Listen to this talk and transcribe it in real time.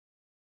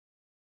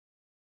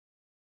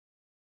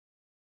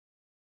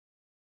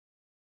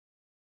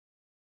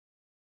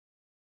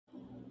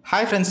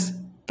Hi friends,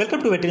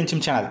 welcome to Vettrinichiyam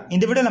channel.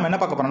 இந்த வீடியோல நம்ம என்ன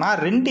பார்க்க போறோம்னா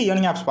ரெண்டு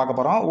ஏர்னிங் ஆப்ஸ் பார்க்க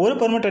போறோம். ஒரு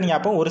பெர்மனன்ட் ஏர்னிங்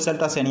ஆப்பும் ஒரு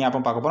செல்டாஸ் ஏர்னிங்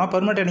ஆப்பும் பார்க்க போறோம்.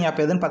 பெர்மனன்ட் ஏர்னிங்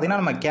ஆப் எதுன்னு பாத்தீங்கன்னா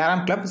நம்ம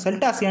carrom club,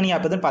 Seltos earning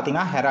app எதுன்னு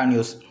பாத்தீங்கன்னா ஹெரா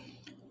நியூஸ்.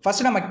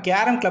 ஃபர்ஸ்ட் நம்ம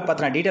கேரம் கிளப்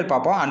பத்தின டீடைல்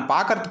பார்ப்போம். அண்ட்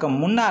பார்க்கறதுக்கு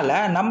முன்னால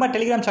நம்ம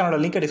டெலிகிராம் சேனலோட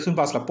லிங்க் டிஸ்கிரிப்ஷன்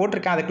பாக்ஸ்ல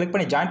போட்டுருக்கேன். அதை கிளிக்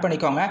பண்ணி ஜாயின்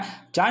பண்ணிக்கோங்க.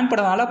 ஜாயின்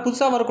பண்ணதால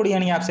புதுசா வரக்கூடிய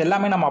ஏர்னிங் ஆப்ஸ்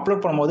எல்லாமே நம்ம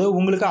அப்லோட் பண்ணும்போது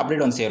உங்களுக்கு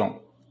அப்டேட் வந்து சேரும்.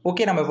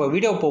 ஓகே, நம்ம இப்போ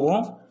வீடியோ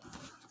போவோம்.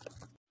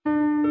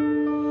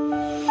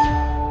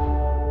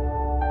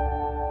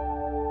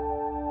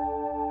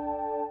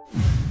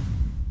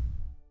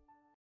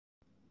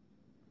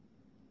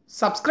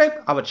 Subscribe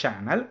our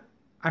channel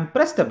and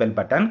press the bell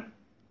button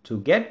to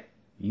get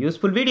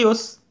useful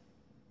videos.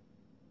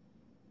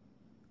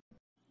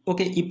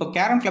 Okay, இப்போ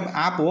கேரம் கிளப்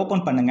ஆப்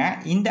ஓப்பன் பண்ணுங்க.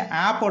 இந்த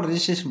ஆப்போட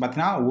ரெஜிஸ்ட்ரேஷன்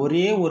பார்த்தீங்கன்னா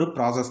ஒரே ஒரு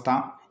ப்ராசஸ்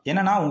தான்.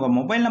 என்னன்னா உங்கள்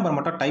மொபைல் நம்பர்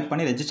மட்டும் டைப்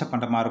பண்ணி ரெஜிஸ்டர்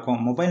பண்ணுற மாதிரி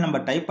இருக்கும். மொபைல்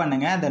நம்பர் டைப்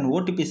பண்ணுங்க, தென்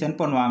ஓடிபி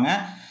சென்ட் பண்ணுவாங்க.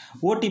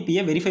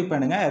 ஓடிபியை வெரிஃபை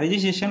பண்ணுங்க.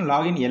 ரெஜிஸ்ட்ரேஷன்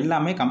லாகின்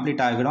எல்லாமே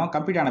கம்ப்ளீட் ஆகிடும்.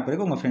 கம்ப்ளீட் ஆன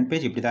பிறகு உங்கள் ஃப்ரண்ட்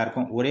பேஜ் இப்படி தான்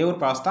இருக்கும். ஒரே ஒரு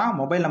ப்ராசஸ் தான்.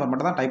 மொபைல் நம்பர்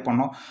மட்டும் தான் டைப்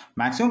பண்ணணும்.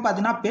 மேக்ஸிமம்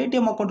பார்த்தீங்கன்னா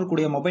பேடிஎம் அக்கௌண்ட்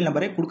இருக்கக்கூடிய மொபைல்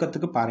நம்பரே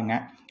கொடுக்கறதுக்கு பாருங்க.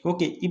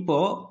 ஓகே,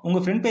 இப்போது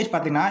உங்கள் ஃப்ரண்ட் பேஜ்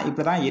பார்த்தீங்கன்னா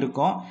இப்படி தான்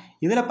இருக்கும்.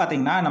 இதில்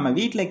பார்த்தீங்கன்னா நம்ம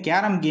வீட்டில்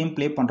கேரம் கேம்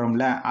ப்ளே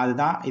பண்ணுறோம்ல,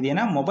 அதுதான் இது.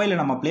 ஏன்னா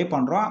மொபைலில் நம்ம ப்ளே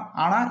பண்ணுறோம்,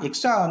 ஆனால்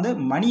எக்ஸ்ட்ரா வந்து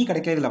மணி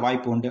கிடைக்கிறதுல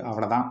வாய்ப்பு உண்டு,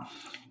 அவ்வளோதான்.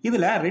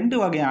 இதில் ரெண்டு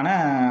வகையான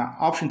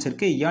ஆப்ஷன்ஸ்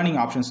இருக்குது,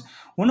 ஏர்னிங் ஆப்ஷன்ஸ்.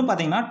 ஒன்று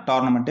பார்த்தீங்கன்னா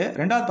டோர்னமெண்ட்டு,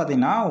 ரெண்டாவது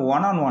பார்த்தீங்கன்னா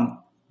 1-on-1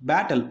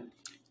 பேட்டில்.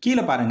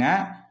 கீழே பாருங்கள்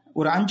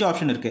ஒரு 5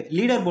 ஆப்ஷன் இருக்குது.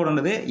 லீடர்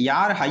போர்டுன்றது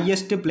யார்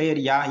ஹையஸ்ட் பிளேயர்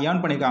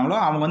ஏர்ன் பண்ணியிருக்காங்களோ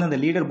அவங்க வந்து அந்த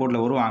லீடர்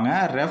போர்டில் வருவாங்க.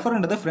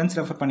 ரெஃபர்ன்றது ஃப்ரெண்ட்ஸ்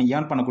ரெஃபர் பண்ணி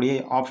ஏர்ன் பண்ணக்கூடிய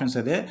ஆப்ஷன்ஸ்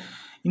அது.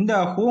 இந்த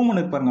ஹோம்னு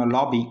இருக்கு பாருங்கள்,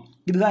 லாபி,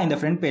 இதுதான் இந்த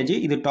ஃப்ரண்ட் பேஜ்.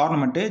 இது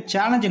டோர்னமெண்ட்டு.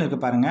 சேலஞ்சுன்னு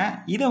இருக்குது பாருங்கள்,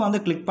 இதை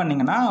வந்து கிளிக்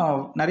பண்ணிங்கன்னா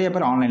நிறைய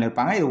பேர் ஆன்லைனில்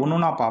இருப்பாங்க. இது ஒன்று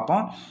ஒன்றா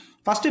பார்ப்போம்.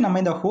 ஃபஸ்ட்டு நம்ம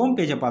இந்த ஹோம்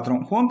பேஜை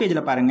பார்த்துருவோம். ஹோம்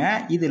பேஜில்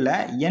பாருங்கள், இதில்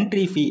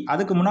என்ட்ரி ஃபீ.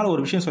 அதுக்கு முன்னால்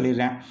ஒரு விஷயம்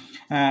சொல்லிடுறேன்.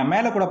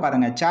 மேலே கூட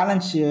பாருங்கள்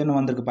சேலஞ்சுன்னு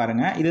வந்திருக்கு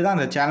பாருங்கள், இதுதான்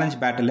அந்த சேலஞ்ச்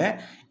பேட்டில்.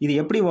 இது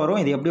எப்படி வரும்,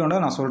 இது எப்படி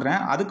வரும் நான் சொல்கிறேன்.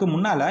 அதுக்கு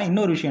முன்னால்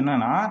இன்னொரு விஷயம்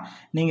என்னென்னா,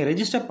 நீங்கள்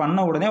ரெஜிஸ்டர்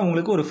பண்ண உடனே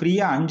உங்களுக்கு ஒரு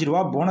ஃப்ரீயாக 5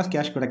 ரூபா போனஸ்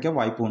கேஷ் கிடைக்க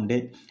வாய்ப்பு உண்டு.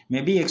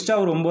 மேபி எக்ஸ்ட்ரா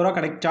ஒரு 9 ரூபா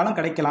கிடைச்சாலும்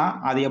கிடைக்கலாம்,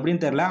 அது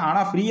எப்படின்னு தெரில.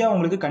 ஆனால் ஃப்ரீயாக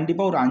உங்களுக்கு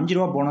கண்டிப்பாக ஒரு 5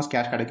 ரூபா போனஸ்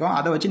கேஷ் கிடைக்கும்.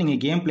 அதை வச்சு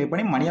நீங்கள் கேம் ப்ளே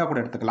பண்ணி மணியாக கூட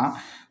எடுத்துக்கலாம்.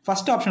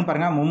 ஃபஸ்ட் ஆப்ஷன்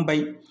பாருங்கள்,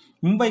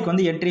 மும்பைக்கு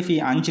வந்து என்ட்ரி ஃபீ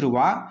 5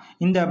 ரூபா.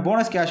 இந்த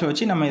போனஸ் கேஷை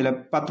வச்சு நம்ம இதில்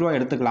 10 ரூபா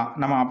எடுத்துக்கலாம்.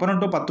 நம்ம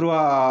அப்போனட்டும் 10 ரூபா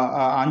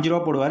 5 ரூபா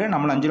போடுவார்,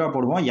 நம்மளும் 5 ரூபா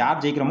போடுவோம். யார்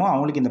ஜெயிக்கிறோமோ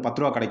அவங்களுக்கு இந்த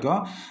 10 ரூபா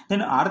கிடைக்கும்.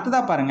 தென்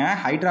அடுத்ததாக பாருங்கள்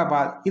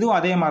ஹைதராபாத், இதுவும்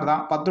அதே மாதிரி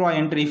தான், 10 ரூபா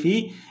என்ட்ரி ஃபீ.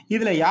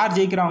 இதில் யார்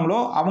ஜெயிக்கிறாங்களோ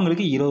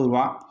அவங்களுக்கு 20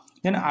 ரூபா.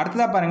 தென்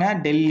அடுத்ததாக பாருங்கள்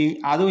டெல்லி,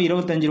 அதுவும்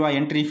 25 ரூபா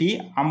என்ட்ரி ஃபீ,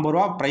 50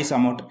 ரூபா ப்ரைஸ்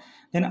அமௌண்ட்.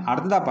 தென்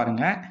அடுத்ததாக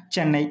பாருங்கள்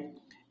சென்னை,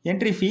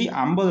 என்ட்ரி ஃபீ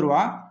 50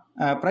 ரூபா,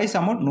 ப்ரைஸ்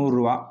அமௌண்ட் 100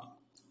 ரூபா.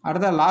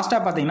 அடுத்த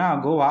லாஸ்ட்டாக பார்த்தீங்கன்னா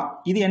கோவா,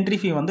 இது என்ட்ரி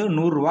ஃபீ வந்து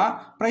 100 ரூபா,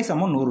 ப்ரைஸ்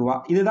அமௌண்ட் 100 ரூபா.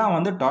 இதுதான்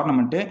வந்து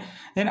டோர்னமெண்ட்டு.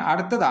 தென்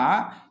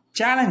அடுத்ததாக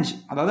சேலஞ்ச்,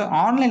 அதாவது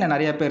ஆன்லைனில்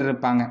நிறைய பேர்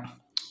இருப்பாங்க.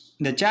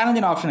 இந்த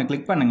சேலஞ்சின் ஆப்ஷனை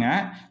கிளிக்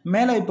பண்ணுங்கள்.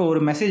 மேலே இப்போ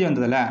ஒரு மெசேஜ்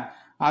வந்ததில்ல,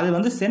 அது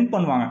வந்து சென்ட்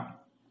பண்ணுவாங்க.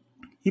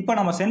 இப்போ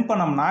நம்ம சென்ட்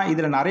பண்ணோம்னா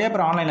இதில் நிறைய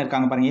பேர் ஆன்லைனில்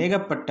இருக்காங்க பாருங்கள்,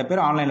 ஏகப்பட்ட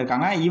பேர் ஆன்லைனில்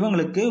இருக்காங்க.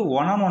 இவங்களுக்கு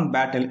 1-on-1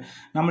 பேட்டில்.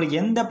 நம்மளுக்கு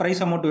எந்த ப்ரைஸ்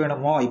அமௌண்ட்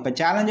வேணுமோ, இப்போ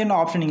சேலஞ்சுன்ற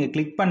ஆப்ஷன் நீங்கள்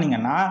கிளிக்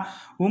பண்ணிங்கன்னா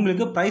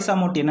உங்களுக்கு ப்ரைஸ்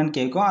அமௌண்ட் என்னன்னு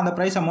கேட்கும். அந்த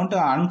ப்ரைஸ் அமௌண்ட்டு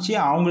அனுப்பிச்சு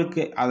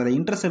அவங்களுக்கு அதில்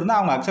இன்ட்ரெஸ்ட் இருந்தால்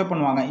அவங்க அக்செப்ட்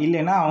பண்ணுவாங்க,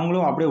 இல்லைன்னா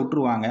அவங்களும் அப்படியே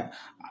விட்டுருவாங்க.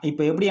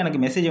 இப்போ எப்படி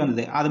எனக்கு மெசேஜ்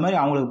வந்தது அது மாதிரி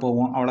அவங்களுக்கு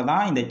போகும்,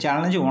 அவ்வளோதான். இந்த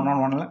சேலஞ்சு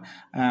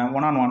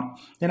 1-on-1.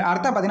 தென்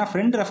அடுத்த பார்த்தீங்கன்னா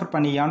ஃப்ரெண்ட் ரெஃபர்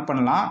பண்ணி ஏர்ன்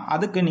பண்ணலாம்.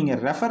 அதுக்கு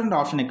நீங்கள் ரெஃபரண்ட்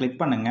ஆப்ஷனை கிளிக்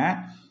பண்ணுங்கள்.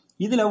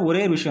 இதில்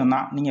ஒரே விஷயம்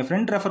தான், நீங்கள்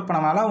ஃப்ரெண்ட் ரெஃபர்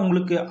பண்ணனால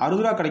உங்களுக்கு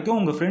 60 ரூபா கிடைக்கும்,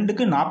 உங்கள்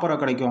ஃப்ரெண்டுக்கு 40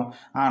 ரூபா கிடைக்கும்.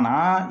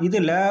 ஆனால்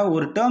இதில்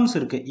ஒரு டேர்ம்ஸ்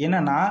இருக்குது.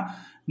 என்னென்னா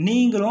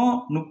நீங்களும்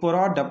 30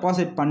 ரூபா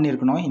டெபாசிட்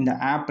பண்ணியிருக்கணும் இந்த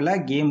ஆப்பில்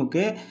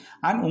கேமுக்கு.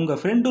 அண்ட் உங்கள்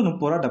ஃப்ரெண்டும்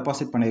 30 ரூபா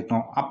டெபாசிட்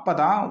பண்ணியிருக்கணும். அப்போ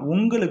தான்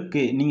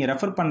உங்களுக்கு நீங்கள்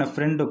ரெஃபர் பண்ண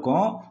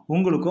ஃப்ரெண்டுக்கும்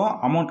உங்களுக்கும்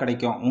அமௌண்ட்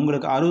கிடைக்கும்.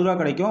 உங்களுக்கு 60 ரூபா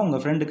கிடைக்கும்,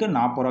 உங்கள் ஃப்ரெண்டுக்கு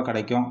 40 ரூபா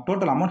கிடைக்கும்.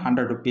 Total amount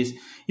 100 rupees.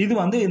 இது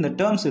வந்து இந்த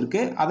டேர்ம்ஸ்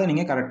இருக்குது, அதை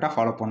நீங்கள் கரெக்டாக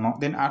ஃபாலோ பண்ணணும்.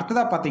 தென்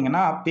அடுத்ததாக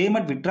பார்த்தீங்கன்னா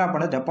பேமெண்ட் வித்ட்ரா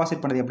பண்ண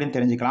டெபாசிட் பண்ணது எப்படின்னு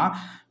தெரிஞ்சுக்கலாம்.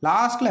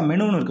 லாஸ்ட்டில்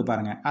மெனுன்னு இருக்குது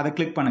பாருங்கள், அதை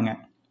கிளிக் பண்ணுங்கள்.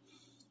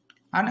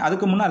 அண்ட்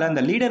அதுக்கு முன்னால்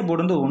இந்த லீடர்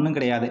போர்டு வந்து ஒன்றும்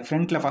கிடையாது.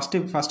 ஃப்ரண்ட்டில்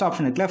ஃபஸ்ட்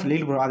ஆப்ஷன் இருக்குல்ல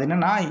லீடர் போர்டு, அது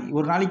என்னென்னா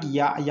ஒரு நாளைக்கு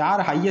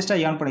யார்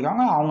ஹையஸ்ட்டாக ஏர்ன்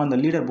பண்ணிக்காங்க அவங்க அந்த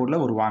லீடர்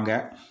போர்டில் வருவாங்க.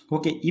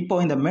 ஓகே, இப்போ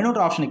இந்த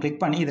மெனுன்ற ஆப்ஷனை கிளிக்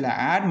பண்ணி இதில்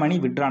ஆட் மணி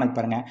வித்ட்ரானுக்கு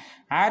பாருங்கள்.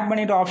 ஆட்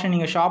மணின்ற ஆப்ஷன்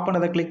நீங்கள் ஷாப்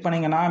பண்ணுறதை கிளிக்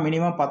பண்ணிங்கன்னா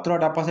மினிமம் 10 ரூபா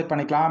டெபாசிட்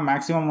பண்ணிக்கலாம்.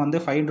 மேக்ஸிமம் வந்து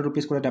 500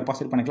 ருபீஸ் கூட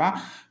டெபாசிட் பண்ணிக்கலாம்.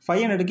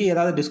 500க்கு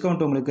ஏதாவது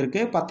டிஸ்கவுண்ட் உங்களுக்கு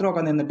இருக்குது. 10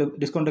 ரூபாக்கு வந்து எந்த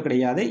டிஸ்கவுண்ட்டு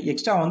கிடையாது.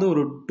 எக்ஸ்ட்ரா வந்து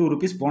ஒரு 2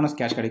 ருபீஸ் போனஸ்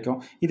கேஷ் கிடைக்கும்.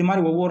 இது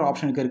மாதிரி ஒவ்வொரு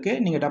ஆப்ஷனுக்கு இருக்குது,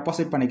 நீங்கள்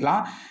டெபாசிட்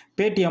பண்ணிக்கலாம்.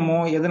 பேடிஎம்மோ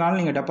எதனாலும்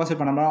நீங்கள் டெபாசிட்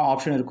பண்ண மாதிரி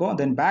ஆப்ஷன் இருக்கும்.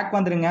 தென் பேக்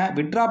வந்துடுங்க.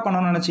 வித்ட்ரா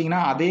பண்ணணும்னு நினச்சிங்கன்னா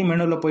அதே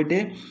மெனுவில் போயிட்டு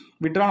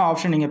வித்ட்ரான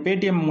ஆப்ஷன் நீங்கள்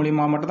பேடிஎம்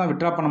மூலிமா மட்டும் தான்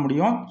வித்ட்ரா பண்ண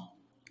முடியும்.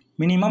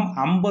 மினிமம்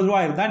 50 ரூபா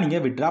இருந்தால்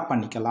நீங்கள் வித்ட்ரா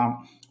பண்ணிக்கலாம்.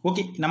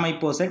 ஓகே, நம்ம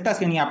இப்போது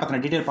செல்டாஸ் ஏர்னிங் ஆப்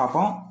பற்றின டீட்டெயில்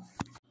பார்ப்போம்.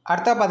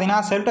 அடுத்த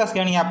பார்த்தீங்கன்னா Seltos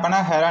earning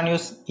Apna Hera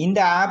news. இந்த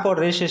ஆப்போட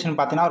ரெஜிஸ்ட்ரேஷன்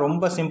பார்த்தீங்கன்னா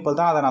ரொம்ப சிம்பிள்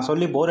தான். அதை நான்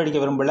சொல்லி போர் அடிக்க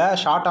விரும்பல,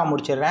 ஷார்ட்டாக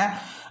முடிச்சிடுறேன்.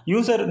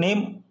 User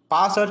name,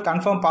 password,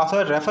 confirm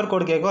password, refer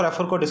code கேட்கும்.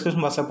 ரெஃபர் கோட்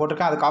டிஸ்கிரிப்ஷன் பாக்ஸில்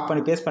போட்டிருக்கேன், அதை காப்பி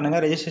பண்ணி பேஸ்ட்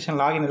பண்ணுங்கள். ரெஜிஸ்ட்ரேஷன்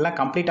லாகின் எல்லாம்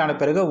கம்ப்ளீட் ஆன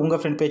பிறகு உங்கள்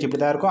ஃப்ரண்ட் பேஜ்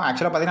இப்படி தான் இருக்கும்.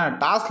 ஆக்சுவலாக பார்த்தீங்கன்னா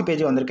டாஸ்க்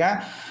பேஜ் வந்திருக்கேன்.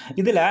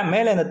 இதில்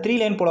மேலே இந்த 3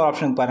 லைன் போட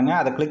ஆப்ஷனுக்கு பாருங்கள்,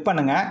 அதை கிளிக்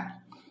பண்ணுங்கள்.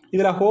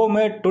 இதில்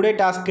home, today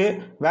task,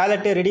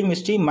 வேலெட்டு, redeem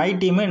history, my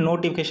team,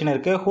 notification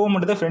இருக்குது.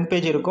 ஹோம்ன்றது ஃப்ரண்ட்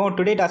பேஜ் இருக்கும்.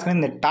 டுடே டாஸ்க்கு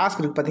இந்த டாஸ்க்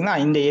இருக்குது பார்த்தீங்கன்னா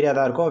இந்த ஏரியா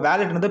தான் இருக்கும்.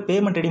 வேலெட்ன்றது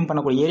பேமெண்ட் ரெடீம்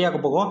பண்ணக்கூடிய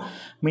ஏரியாவுக்கு போகும்.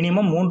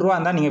 மினிமம் 3 ரூபா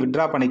இருந்தால் நீங்கள்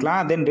வித்ட்ரா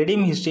பண்ணிக்கலாம். தென்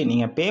ரெடீம் ஹிஸ்ட்ரி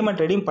நீங்கள்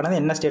பேமெண்ட் ரெடீம் பண்ணது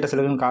என்ன ஸ்டேட்டஸ்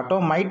இருக்குன்னு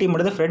காட்டும். மை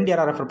டீம்ன்றது ஃப்ரெண்ட்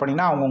யாராவது ரெஃபர்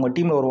பண்ணிங்கன்னா அவங்க உங்கள்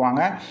டீமில்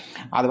வருவாங்க.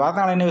 அது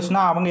வரதுனால என்ன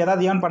யூஸ்னா அவங்க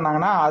ஏதாவது ஏர்ன்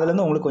பண்ணாங்கன்னா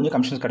அதுலேருந்து உங்களுக்கு கொஞ்சம்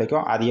கமிஷன்ஸ்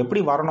கிடைக்கும். அது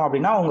எப்படி வரணும்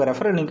அப்படின்னா உங்கள்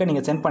ரெஃபர் லிங்கை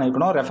நீங்கள் சென்ட்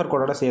பண்ணியிருக்கணும் ரெஃபர்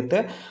கோடோட சேர்த்து.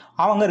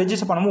 அவங்க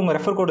ரெஜிஸ்டர் பண்ணும்போது உங்கள்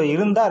ரெஃபர் கோடு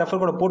இருந்தால்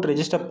ரெஃபர் கோடை போட்டு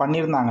ரெஜிஸ்டர்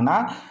பண்ணியிருந்தாங்கன்னா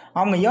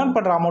அவங்க ஏர்ன்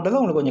பண்ணுற அமௌண்ட் வந்து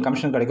உங்களுக்கு கொஞ்சம்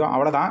கமிஷன் கிடைக்கும்.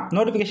 அவ்வளோதான்.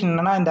 நோட்டிஃபிகேஷன்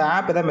என்னன்னா இந்த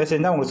ஆப் ஏதாவது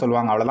மெசேஜ் தான் உங்களுக்கு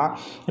சொல்லுவாங்க. அவ்வளோதான்.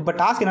 இப்போ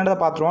டாஸ்க் என்னென்ன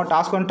பார்த்துருவோம்.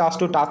 டாஸ்க் 1,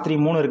 டாஸ்க் 2, டாஸ்க் 3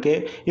 3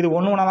 இருக்குது. இது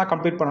ஒன்று ஒன்றா தான்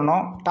கம்ப்ளீட்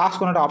பண்ணணும்.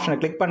 டாஸ்க் 1 ஆப்ஷனை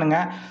கிளிக்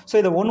பண்ணுங்கள். ஸோ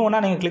இதை ஒன்று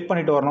ஒன்றா நீங்கள் கிளிக்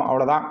பண்ணிட்டு வரணும்.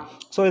 அவ்வளோதான்.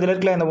 ஸோ இதில்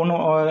இருக்கிற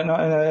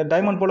இந்த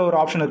டைமண்ட் போல் ஒரு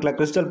ஆப்ஷன் இருக்குல்ல,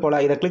 கிறிஸ்டல் போல்,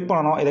 இதை கிளிக்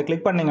பண்ணணும். இதை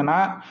கிளிக் பண்ணிங்கன்னா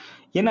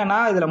என்னென்னா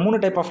இதில் 3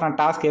 டைப் ஆஃப்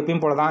டாஸ்க்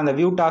எப்பயும் போல தான். இந்த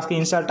view task,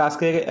 install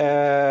task,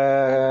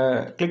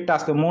 click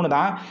task 3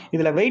 தான்.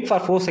 இதில் வெயிட்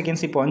ஃபார் 4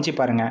 செகண்ட்ஸ் இப்போ வந்துச்சு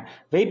பாருங்கள்.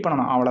 வெயிட்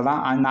பண்ணணும்.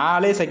 அவ்வளோதான்.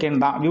 4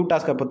 செகண்ட் தான் வியூ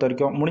டாஸ்க்கை பொறுத்த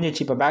வரைக்கும்.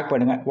 முடிஞ்சிச்சு. இப்போ பேக்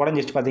பண்ணுங்க.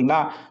 உடஞ்சிச்சு பார்த்தீங்களா?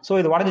 ஸோ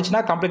இது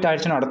உடஞ்சிச்சுன்னா கம்ப்ளீட்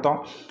ஆகிடுச்சுன்னு அர்த்தம்.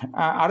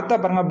 அடுத்த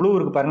பாருங்கள் ப்ளூ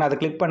இருக்குது பாருங்கள், அதை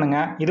கிளிக்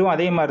பண்ணுங்கள். இதுவும்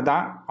அதே மாதிரி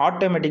தான்.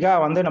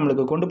 ஆட்டோமேட்டிக்காக வந்து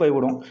நம்மளுக்கு கொண்டு போய்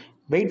விடும்.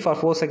 வெயிட் ஃபார்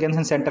 4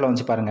 செகண்ட்ஸ் சென்டரில்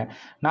வந்துச்சு பாருங்கள்.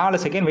 4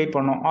 செகண்ட் வெயிட்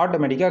பண்ணணும்.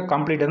 ஆட்டோமேட்டிக்காக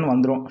கம்ப்ளீட்னு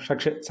வந்துடும்.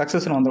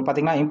 சக்ஸஸ்னு வந்துடும்.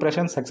 பார்த்தீங்கன்னா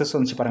இம்ப்ரெஷன் சக்ஸஸ்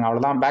வந்துச்சு பாருங்கள்.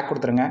 அவ்வளோதான். பேக்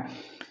கொடுத்துருங்க.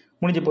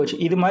 முடிஞ்சு போச்சு.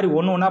 இது மாதிரி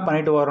ஒன்று ஒன்றா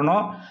பண்ணிட்டு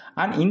வரணும்.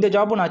 அண்ட் இந்த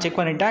ஜாப்பும் நான் செக்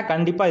பண்ணிட்டேன்.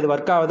 கண்டிப்பாக இது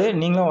ஒர்க் ஆகுது.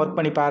 நீங்களும் ஒர்க்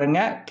பண்ணி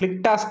பாருங்கள். கிளிக்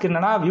டாஸ்க்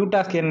என்னன்னா, வியூ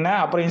டாஸ்க் என்ன,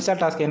 அப்புறம்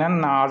இன்ஸ்டால் டாஸ்க்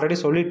என்னன்னு நான் ஆல்ரெடி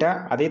சொல்லிட்டேன்.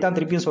 அதே தான்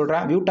திருப்பியும்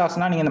சொல்கிறேன். வியூ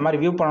டாஸ்க்னா நீங்கள் இந்த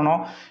மாதிரி வியூ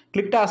பண்ணணும்.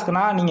 கிளிக்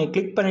டாஸ்க்னா நீங்கள்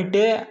கிளிக்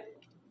பண்ணிவிட்டு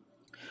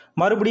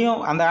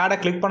மறுபடியும் அந்த ஆடை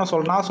கிளிக் பண்ண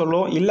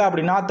சொல்லும். இல்லை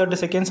அப்படின்னா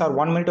 30 செகண்ட்ஸ் ஆர்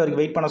 1 மினிட்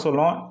வரைக்கும் வெயிட் பண்ண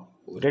சொல்லும்.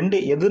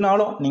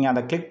 எதுனாலும் நீங்கள்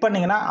அதை கிளிக்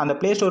பண்ணிங்கன்னா அந்த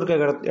ப்ளே ஸ்டோருக்கு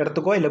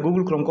இடத்துக்கோ இல்லை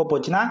கூகுள் க்ரோம்க்கோ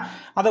போச்சுன்னா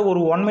அதை ஒரு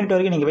 1 மினிட்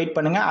வரைக்கும் நீங்கள் வெயிட்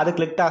பண்ணுங்கள். அது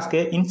கிளிக்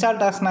டாஸ்க்கு.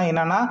 இன்ஸ்டால் டாஸ்க்னா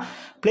என்னென்னா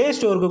ப்ளே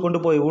ஸ்டோருக்கு கொண்டு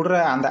போய் விடுற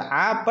அந்த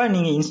ஆப்பை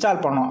நீங்கள்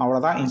இன்ஸ்டால் பண்ணணும்.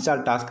 அவ்வளோதான்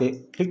install task.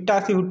 Click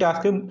task, view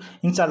task,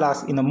 install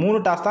task, இந்த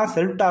 3 டாஸ்க் தான்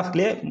செல்ஃப்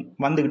டாஸ்க்லேயே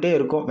வந்துக்கிட்டே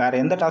இருக்கும்.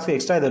 வேறு எந்த டாஸ்க்கு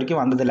எக்ஸ்ட்ரா இது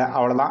வரைக்கும் வந்ததில்லை.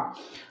 அவ்வளோதான்.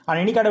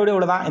 இன்னைக்கான வீடியோ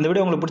இவ்வளோதான். இந்த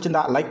வீடியோ உங்களுக்கு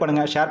பிடிச்சிருந்தா லைக்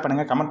பண்ணுங்கள், ஷேர்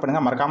பண்ணுங்கள், கமெண்ட்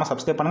பண்ணுங்கள், மறக்காமல்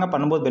சப்ஸ்கிரைப் பண்ணுங்கள்.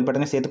 பண்ணும்போது பெல்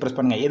பட்டனை சேர்த்து ப்ரெஸ்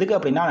பண்ணுங்கள். எதுக்கு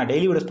அப்படின்னா நான்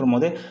டெய்லி வீடியோஸ்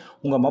பண்ணும்போது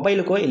உங்கள்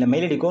மொபைலுக்கோ இல்லை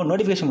மெயில் ஐடிக்கோ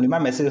நோட்டிஃபிகேஷன்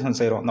மூலிமா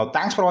மெசேஜ் சேரும்.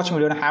 தேங்க்ஸ் ஃபார் வாட்சிங்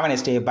video. Have a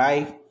nice day.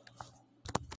 Bye.